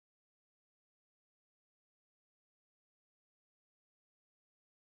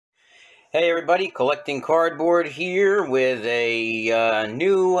Hey everybody, collecting cardboard here with a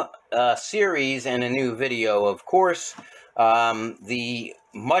new series and a new video, of course. The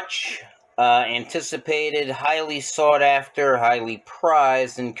much anticipated, highly sought after, highly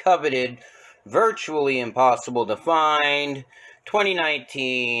prized and coveted, virtually impossible to find,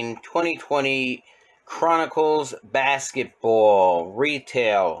 2019-2020 Chronicles Basketball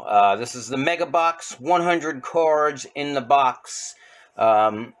Retail. This is the Mega Box, 100 cards in the box.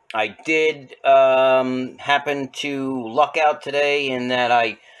 I did happen to luck out today in that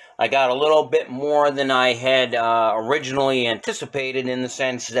I got a little bit more than I had originally anticipated, in the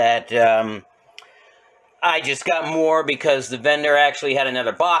sense that I just got more because the vendor actually had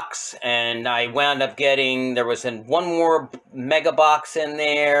another box, and I wound up getting, there was one more mega box in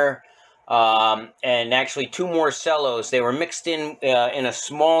there, and actually two more Cellos. They were mixed in a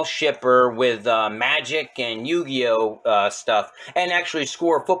small shipper with Magic and Yu-Gi-Oh stuff, and actually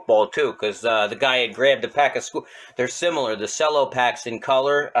Score Football too, because the guy had grabbed a pack of Score. They're similar, the Cello packs in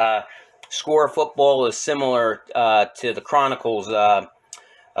color. Score Football is similar to the Chronicles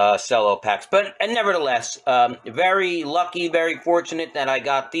Cello packs, but nevertheless, very lucky, very fortunate that I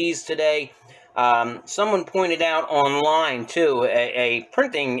got these today. Someone pointed out online, too, a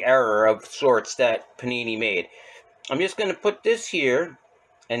printing error of sorts that Panini made. I'm just going to put this here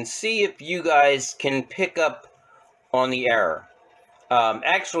and see if you guys can pick up on the error.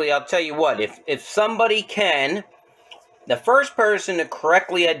 Actually, I'll tell you what, if somebody can, the first person to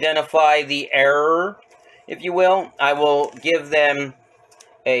correctly identify the error, if you will, I will give them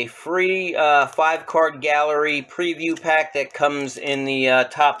a free 5-card gallery preview pack that comes in the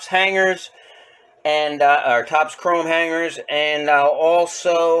Topps hangers, and or Topps Chrome hangers, and I'll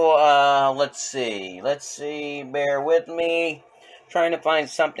also let's see, bear with me, trying to find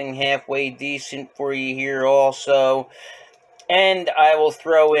something halfway decent for you here also, and I will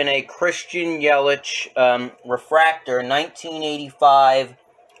throw in a Christian Yelich refractor 1985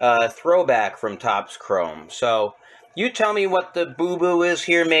 throwback from Topps Chrome. So you tell me what the boo-boo is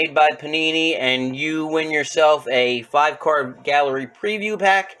here made by Panini, and you win yourself a 5-card gallery preview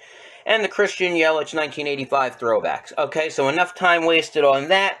pack and the Christian Yelich 1985 throwbacks. Okay, so enough time wasted on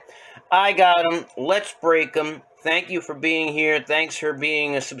that. I got them. Let's break them. Thank you for being here. Thanks for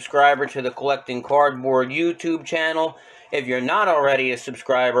being a subscriber to the Collecting Cardboard YouTube channel. If you're not already a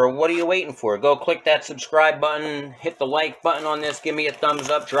subscriber, what are you waiting for? Go click that subscribe button, hit the like button on this, give me a thumbs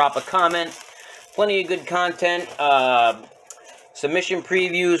up, drop a comment. Plenty of good content. Submission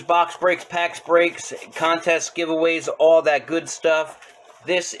previews, box breaks, packs breaks, contests, giveaways, all that good stuff.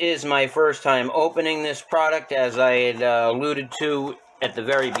 This is my first time opening this product, as I had alluded to at the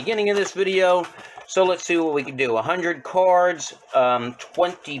very beginning of this video. So let's see what we can do. 100 cards,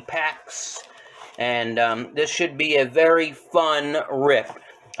 20 packs, and this should be a very fun rip.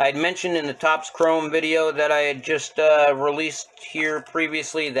 I had mentioned in the Topps Chrome video that I had just released here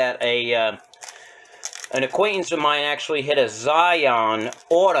previously that an acquaintance of mine actually hit a Zion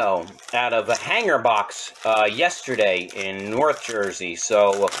auto out of a hanger box yesterday in North Jersey.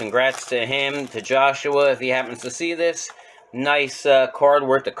 So congrats to him, to Joshua, if he happens to see this. Nice card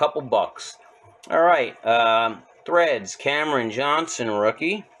worth a couple bucks. All right, Threads, Cameron Johnson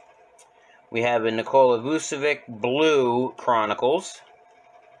rookie. We have a Nikola Vucevic blue Chronicles.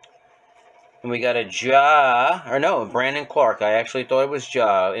 And we got a Brandon Clark. I actually thought it was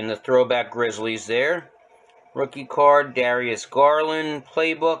Ja in the throwback Grizzlies there. Rookie card, Darius Garland,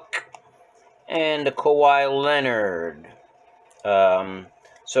 playbook, and a Kawhi Leonard.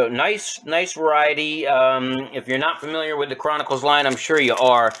 So nice variety. If you're not familiar with the Chronicles line, I'm sure you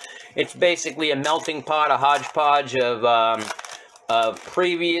are. It's basically a melting pot, a hodgepodge of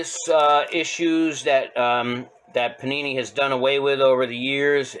previous issues that that Panini has done away with over the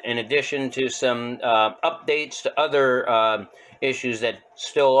years, in addition to some updates to other issues that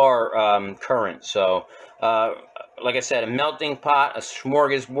still are current. So, like I said, a melting pot, a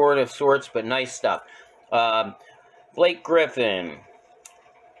smorgasbord of sorts, but nice stuff. Blake Griffin,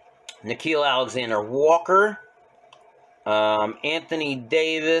 Nickeil Alexander-Walker, Anthony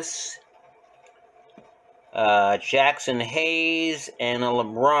Davis, Jackson Hayes, and a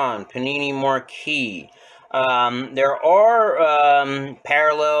LeBron Panini Marquee. There are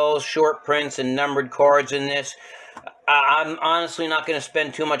parallels, short prints, and numbered cards in this. I'm honestly not going to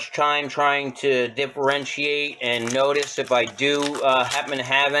spend too much time trying to differentiate and notice if I do happen to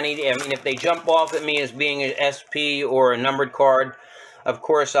have any. I mean, if they jump off at me as being an SP or a numbered card, of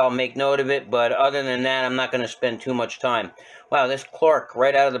course I'll make note of it, but other than that, I'm not going to spend too much time. Wow, this Clark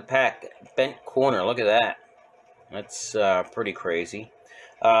right out of the pack, bent corner, look at that. That's pretty crazy.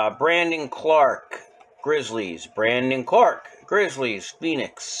 Brandon Clark, Grizzlies. Brandon Clark, Grizzlies,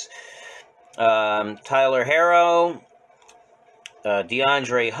 Phoenix. Tyler Herro,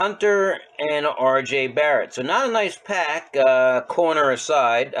 DeAndre Hunter, and R.J. Barrett. So not a nice pack, corner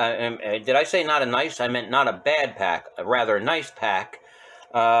aside. Did I say not a nice? I meant not a bad pack, a rather nice pack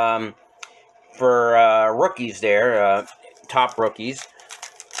for rookies there, top rookies.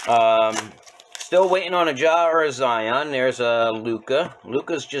 Still waiting on a Ja or a Zion. There's a Luka.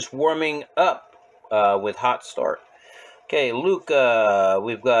 Luka's just warming up with hot start. Okay, Luka.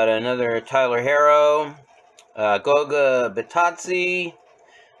 We've got another Tyler Herro. Goga Bitadze,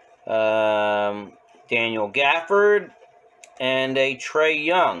 Daniel Gafford, and a Trae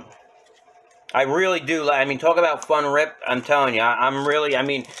Young. I really do like, I mean, talk about fun rip. I'm telling you, I'm really, I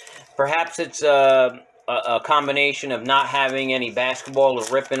mean, perhaps it's a combination of not having any basketball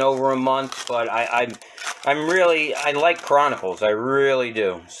to rip in over a month, but I'm really, I like Chronicles. I really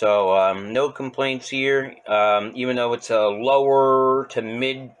do. So, no complaints here, even though it's a lower to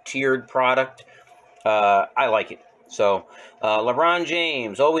mid-tiered product. I like it. So, LeBron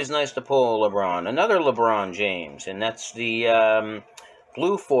James, always nice to pull LeBron. Another LeBron James, and that's the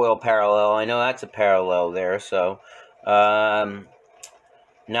blue foil parallel. I know that's a parallel there. So,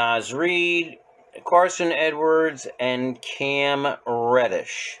 Naz Reid, Carson Edwards, and Cam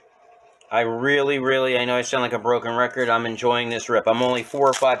Reddish. I really, I know I sound like a broken record. I'm enjoying this rip. I'm only 4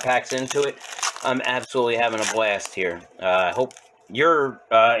 or 5 packs into it. I'm absolutely having a blast here. I hope you're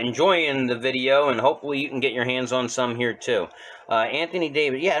enjoying the video, and hopefully you can get your hands on some here too. Anthony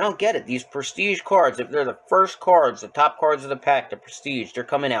Davis, yeah, I don't get it. These prestige cards, if they're the first cards, the top cards of the pack, the prestige, they're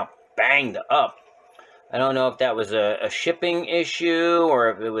coming out banged up. I don't know if that was a shipping issue or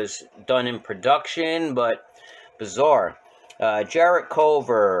if it was done in production, but bizarre. Jarrett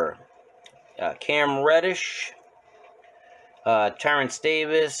Culver, Cam Reddish, Terrence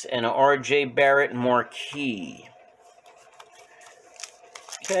Davis, and R.J. Barrett Marquee.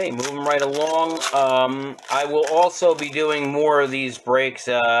 Okay, moving right along. I will also be doing more of these breaks,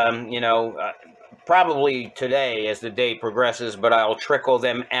 you know, probably today as the day progresses, but I'll trickle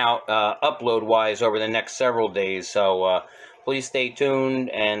them out upload-wise over the next several days. So please stay tuned,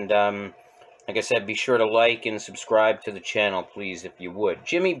 and like I said, be sure to like and subscribe to the channel, please, if you would.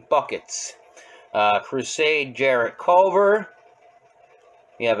 Jimmy Buckets, Crusade Jarrett Culver.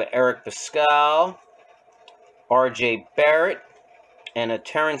 We have Eric Pascal, R.J. Barrett, and a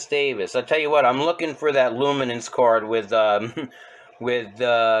Terrence Davis. I'll tell you what, I'm looking for that Luminance card with John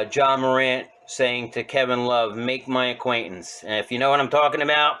Morant saying to Kevin Love, make my acquaintance. And if you know what I'm talking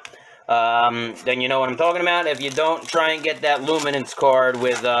about, then you know what I'm talking about. If you don't, try and get that Luminance card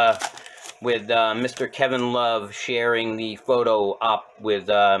with Mr. Kevin Love sharing the photo op with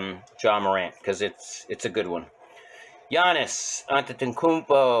John Morant, because it's a good one. Giannis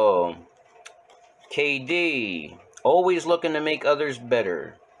Antetokounmpo, KD, always looking to make others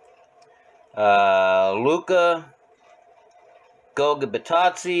better. Luka, Goga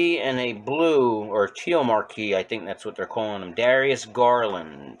Bitadze, and a blue or teal marquee, I think that's what they're calling him, Darius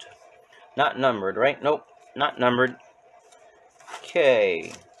Garland. Not numbered, right? Nope, not numbered.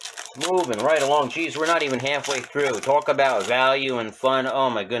 Okay, moving right along. Geez, we're not even halfway through. Talk about value and fun. Oh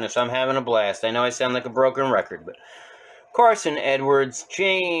my goodness, I'm having a blast. I know I sound like a broken record, but Carson Edwards,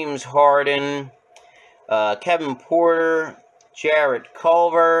 James Harden, Kevin Porter, Jarrett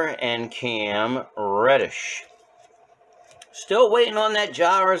Culver, and Cam Reddish. Still waiting on that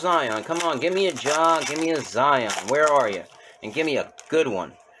Ja or Zion. Come on, give me a Ja, give me a Zion. Where are you? And give me a good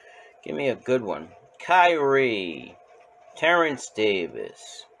one. Give me a good one. Kyrie, Terrence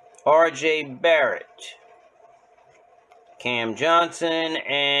Davis, R.J. Barrett, Cam Johnson,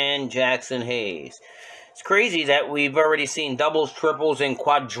 and Jackson Hayes. It's crazy that we've already seen doubles, triples, and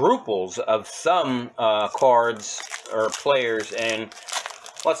quadruples of some cards or players. And,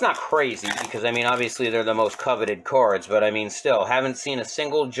 well, it's not crazy because, I mean, obviously they're the most coveted cards. But, I mean, still, haven't seen a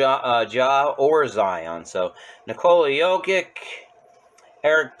single Ja or Zion. So, Nikola Jokic,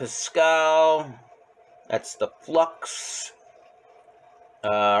 Eric Pascal, that's the Flux.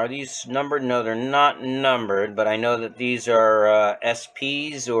 Are these numbered? No, they're not numbered. But I know that these are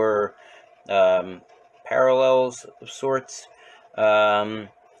SPs or parallels of sorts.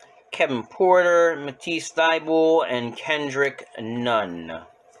 Kevin Porter, Matisse Thybulle, and Kendrick Nunn.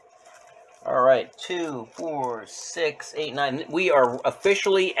 All right, 2, 4, 6, 8, 9. We are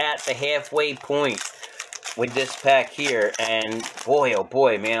officially at the halfway point with this pack here. And boy, oh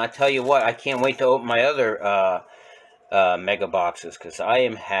boy, man, I tell you what, I can't wait to open my other mega boxes because I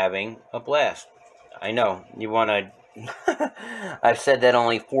am having a blast. I know, you want to... I've said that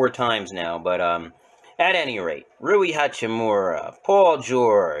only 4 times now, but at any rate, Rui Hachimura, Paul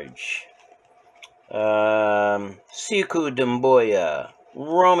George, Siku Doumbouya,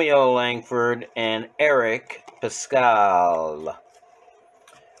 Romeo Langford, and Eric Pascal.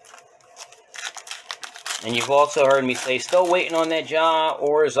 And you've also heard me say, still waiting on that Ja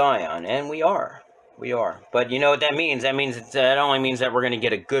or Zion, and we are. We are. But you know what that means? That means that only means that we're going to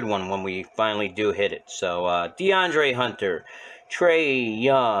get a good one when we finally do hit it. So, DeAndre Hunter, Trey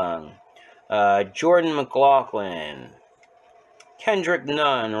Young, Jordan McLaughlin, Kendrick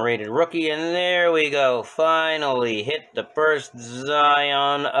Nunn, rated rookie, and there we go. Finally hit the first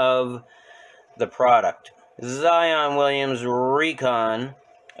Zion of the product. Zion Williams Recon.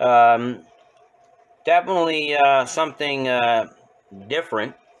 Definitely something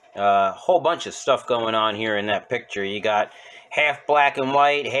different. Whole bunch of stuff going on here in that picture. You got half black and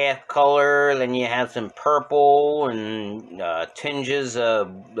white, half color. Then you have some purple and tinges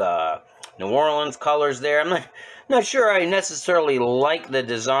of New Orleans colors there. I'm not sure I necessarily like the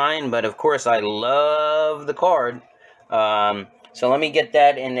design, but of course I love the card. So let me get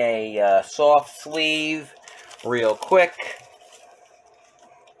that in a soft sleeve real quick.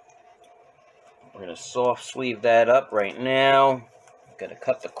 We're going to soft sleeve that up right now. Got to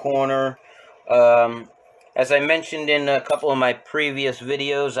cut the corner. As I mentioned in a couple of my previous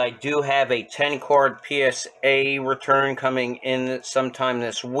videos, I do have a 10-card PSA return coming in sometime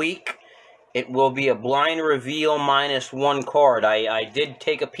this week. It will be a blind reveal minus one card. I did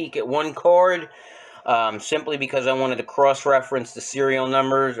take a peek at one card simply because I wanted to cross-reference the serial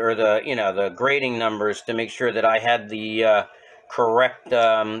numbers or the grading numbers to make sure that I had the correct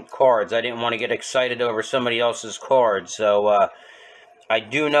cards. I didn't want to get excited over somebody else's cards. So I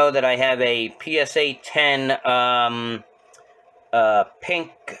do know that I have a PSA 10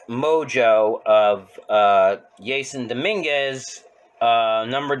 pink mojo of Jason Dominguez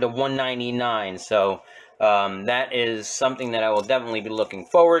numbered to 199. So that is something that I will definitely be looking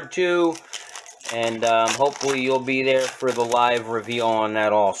forward to. And hopefully you'll be there for the live reveal on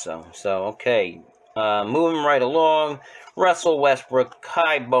that also. So, okay. Moving right along. Russell Westbrook,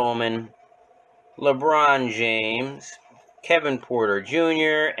 Kai Bowman, LeBron James, Kevin Porter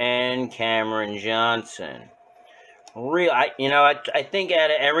Jr., and Cameron Johnson. I think out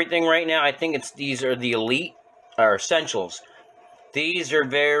of everything right now, I think these are the elite or essentials. These are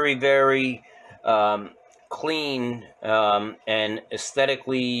very, very clean and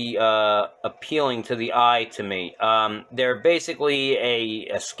aesthetically appealing to the eye to me. They're basically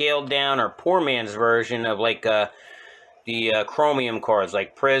a scaled down or poor man's version of like the chromium cards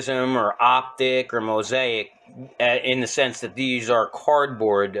like Prism or Optic or Mosaic, in the sense that these are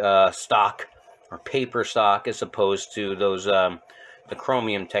cardboard stock or paper stock as opposed to those the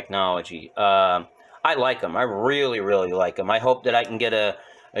chromium technology. I like them. I really, really like them. I hope that I can get a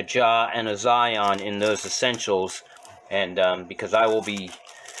Ja and a Zion in those essentials, and because I will be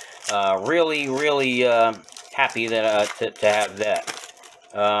really, really happy that to have that.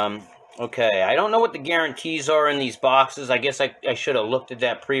 Okay, I don't know what the guarantees are in these boxes. I guess I should have looked at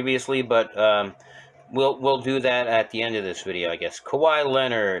that previously, but we'll do that at the end of this video, I guess. Kawhi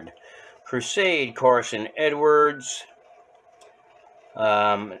Leonard, Crusade, Carson Edwards,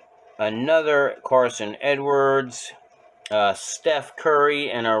 another Carson Edwards, Steph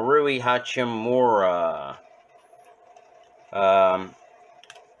Curry, and a Rui Hachimura.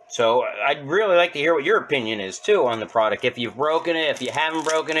 So I'd really like to hear what your opinion is, too, on the product. If you've broken it, if you haven't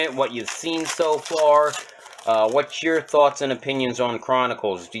broken it, what you've seen so far. What's your thoughts and opinions on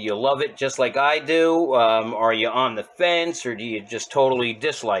Chronicles? Do you love it just like I do? Are you on the fence, or do you just totally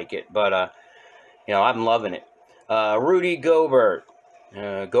dislike it? But, I'm loving it. Rudy Gobert.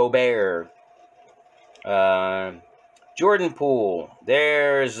 Jordan Poole.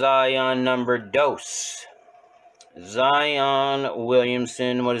 There's Zion number dos. Zion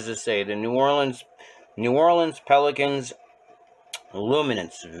Williamson, what does it say? The New Orleans Pelicans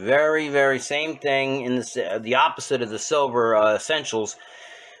Luminance. Very, very same thing in the opposite of the silver essentials.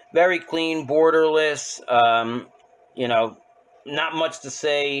 Very clean, borderless. Not much to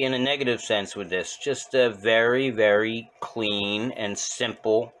say in a negative sense with this. Just a very, very clean and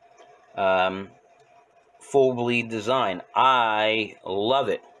simple full bleed design. I love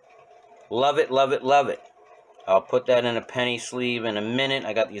it. Love it, love it, love it. I'll put that in a penny sleeve in a minute.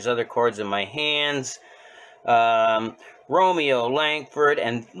 I got these other cards in my hands. Romeo Langford,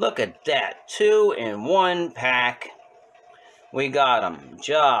 and look at that. 2 in 1 pack. We got them.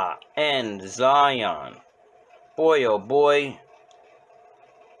 Ja and Zion. Boy, oh boy.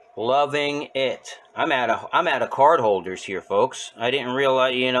 Loving it. I'm out of card holders here, folks. I didn't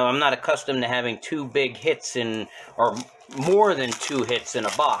realize, I'm not accustomed to having 2 big hits or more than 2 hits in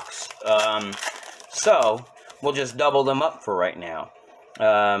a box. So we'll just double them up for right now.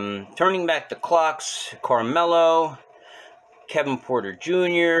 Turning back the clocks, Carmelo, Kevin Porter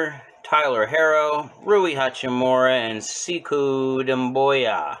Jr., Tyler Herro, Rui Hachimura, and Sekou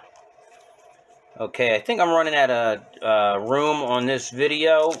Doumbouya. Okay, I think I'm running out of room on this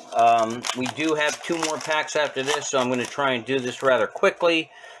video. We do have 2 more packs after this, so I'm going to try and do this rather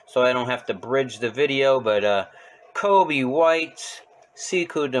quickly so I don't have to bridge the video. But Kobe White,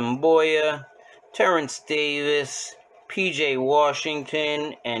 Sekou Doumbouya, Terrence Davis, PJ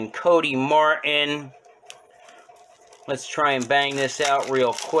Washington, and Cody Martin. Let's try and bang this out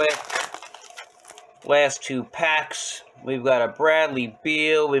real quick. Last 2 packs. We've got a Bradley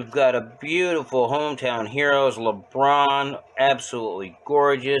Beal. We've got a beautiful Hometown Heroes LeBron. Absolutely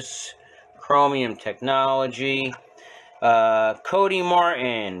gorgeous. Chromium technology. Cody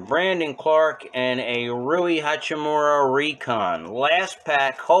Martin, Brandon Clark, and a Rui Hachimura Recon. Last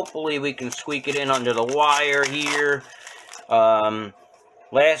pack. Hopefully we can squeak it in under the wire here.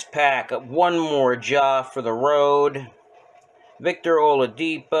 Last pack. 1 more Ja for the road. Victor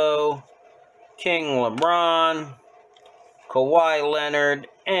Oladipo, King LeBron, Kawhi Leonard,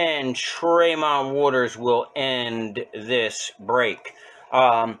 and Tremont Waters will end this break.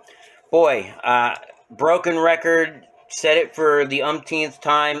 Broken record, said it for the umpteenth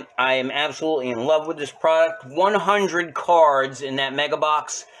time. I am absolutely in love with this product. 100 cards in that mega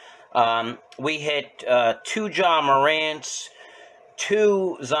box. We hit 2 Ja Morants,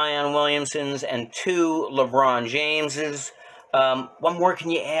 2 Zion Williamsons, and 2 LeBron Jameses. What more can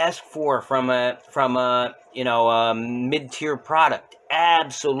you ask for from a mid-tier product?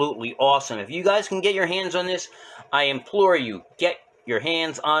 Absolutely awesome. If you guys can get your hands on this, I implore you, get your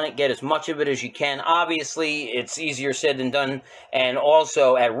hands on it. Get as much of it as you can. Obviously, it's easier said than done, and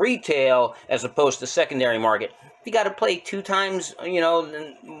also at retail as opposed to secondary market. You got to play 2 times,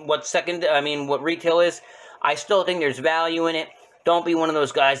 what retail is. I still think there's value in it. Don't be one of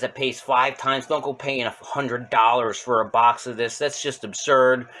those guys that pays 5 times. Don't go paying $100 for a box of this. That's just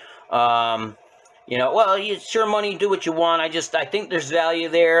absurd. It's your money. Do what you want. I think there's value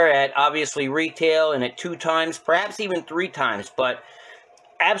there at obviously retail and at 2 times, perhaps even 3 times. But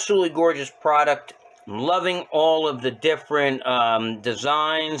absolutely gorgeous product. I'm loving all of the different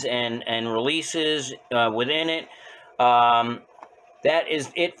designs and releases within it. That is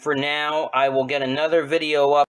it for now. I will get another video up